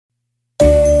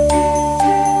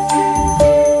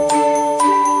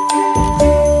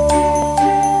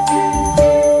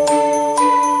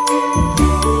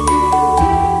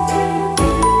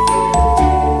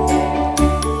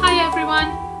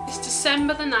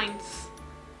9th.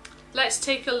 Let's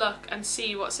take a look and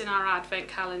see what's in our Advent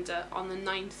calendar on the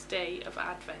 9th day of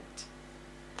Advent.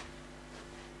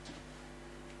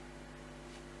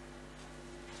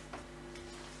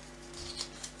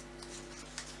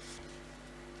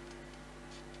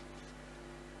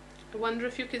 I wonder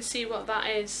if you can see what that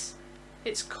is.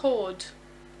 It's cord.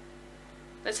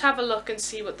 Let's have a look and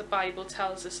see what the Bible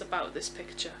tells us about this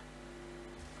picture.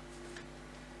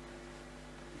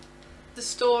 The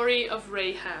story of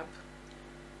Rahab.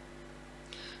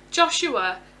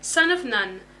 Joshua, son of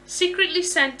Nun, secretly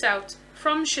sent out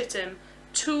from Shittim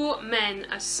 2 men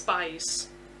as spies.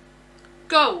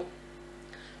 Go,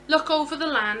 look over the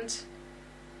land,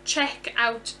 check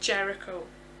out Jericho.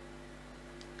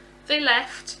 They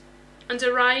left and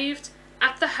arrived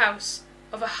at the house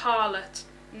of a harlot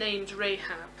named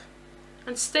Rahab,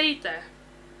 and stayed there.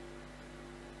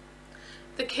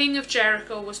 The king of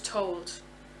Jericho was told,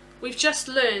 "We've just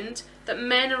learned that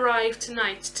men arrived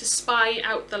tonight to spy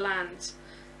out the land.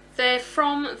 They're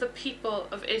from the people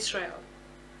of Israel."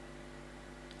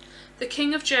 The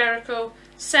king of Jericho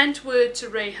sent word to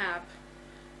Rahab,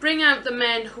 "Bring out the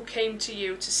men who came to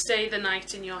you to stay the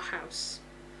night in your house.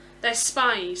 They're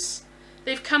spies.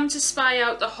 They've come to spy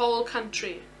out the whole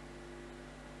country."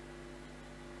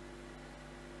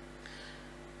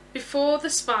 Before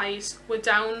the spies were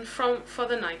down for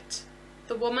the night,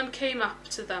 the woman came up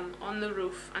to them on the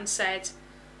roof and said,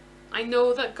 "I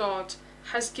know that God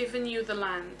has given you the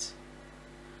land.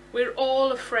 We're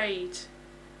all afraid.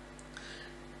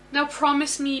 Now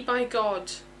promise me by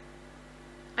God,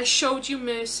 I showed you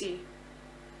mercy.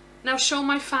 Now show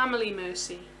my family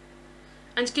mercy,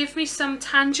 and give me some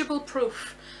tangible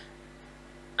proof,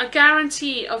 a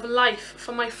guarantee of life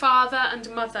for my father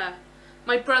and mother,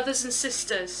 my brothers and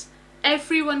sisters,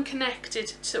 everyone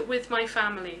connected with my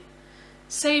family.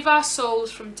 Save our souls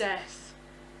from death."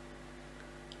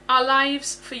 "Our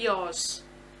lives for yours,"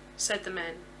 said the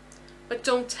men, "but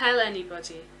don't tell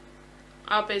anybody.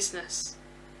 Our business.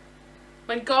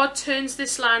 When God turns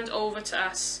this land over to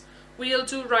us, we'll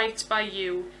do right by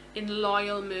you in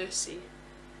loyal mercy."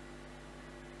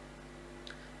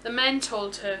 The men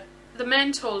told her,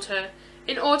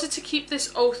 "In order to keep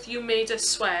this oath you made us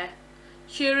swear,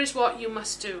 here is what you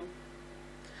must do.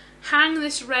 Hang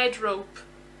this red rope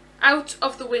out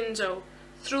of the window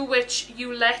through which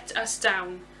you let us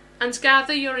down, and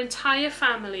gather your entire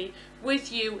family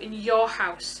with you in your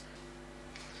house."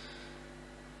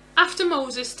 After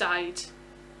Moses died,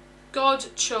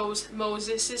 God chose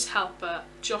Moses' helper,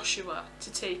 Joshua,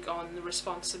 to take on the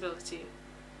responsibility.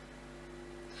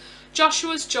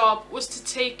 Joshua's job was to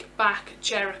take back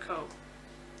Jericho.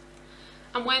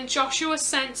 And when Joshua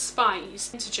sent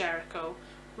spies into Jericho,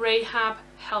 Rahab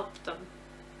helped them.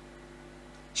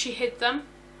 She hid them,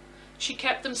 she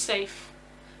kept them safe,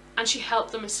 and she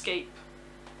helped them escape.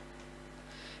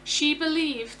 She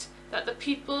believed that the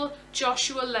people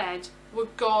Joshua led were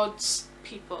God's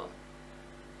people.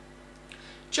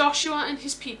 Joshua and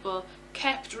his people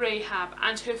kept Rahab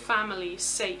and her family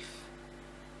safe.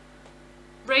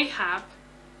 Rahab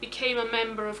became a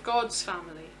member of God's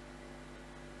family.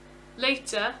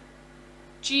 Later,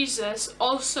 Jesus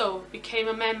also became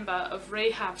a member of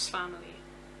Rahab's family.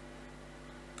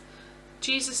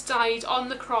 Jesus died on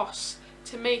the cross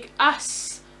to make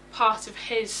us part of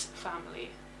his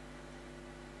family.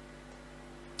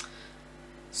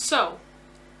 So,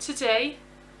 today,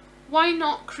 why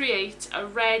not create a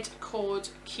red cord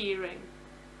keyring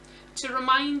to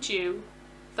remind you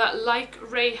that, like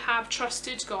Rahab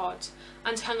trusted God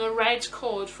and hung a red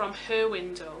cord from her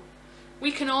window,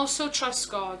 we can also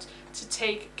trust God to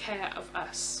take care of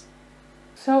us.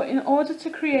 So in order to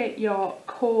create your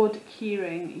cord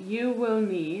keyring, you will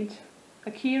need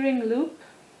a keyring loop,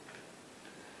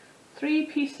 3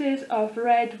 pieces of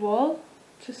red wool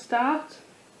to start.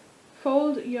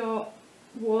 Fold your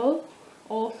wool,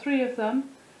 all 3 of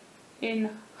them,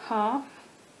 in half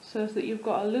so that you've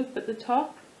got a loop at the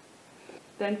top.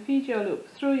 Then feed your loop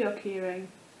through your keyring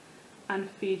and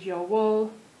feed your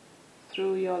wool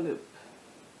through your loop,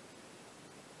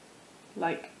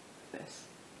 like this.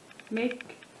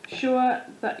 Make sure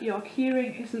that your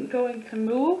keyring isn't going to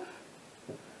move.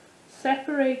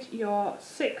 Separate your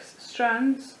 6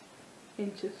 strands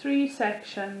into 3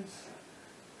 sections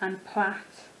and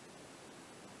plait.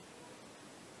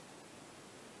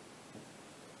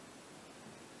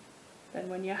 Then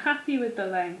when you're happy with the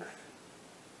length,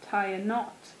 tie a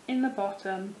knot in the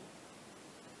bottom,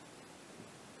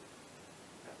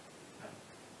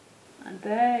 and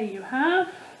there you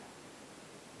have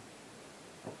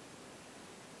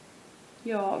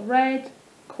your red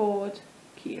cord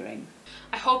keyring.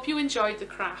 I hope you enjoyed the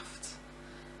craft.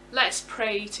 Let's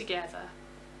pray together.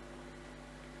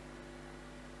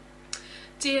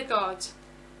 Dear God,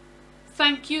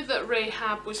 thank you that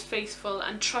Rahab was faithful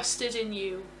and trusted in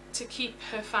you to keep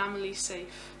her family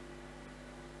safe.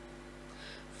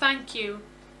 Thank you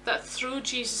that through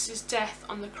Jesus' death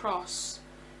on the cross,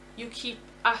 you keep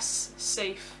us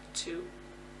safe too.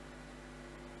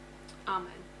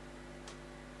 Amen.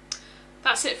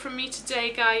 That's it from me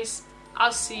today, guys.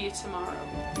 I'll see you tomorrow.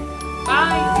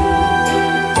 Bye!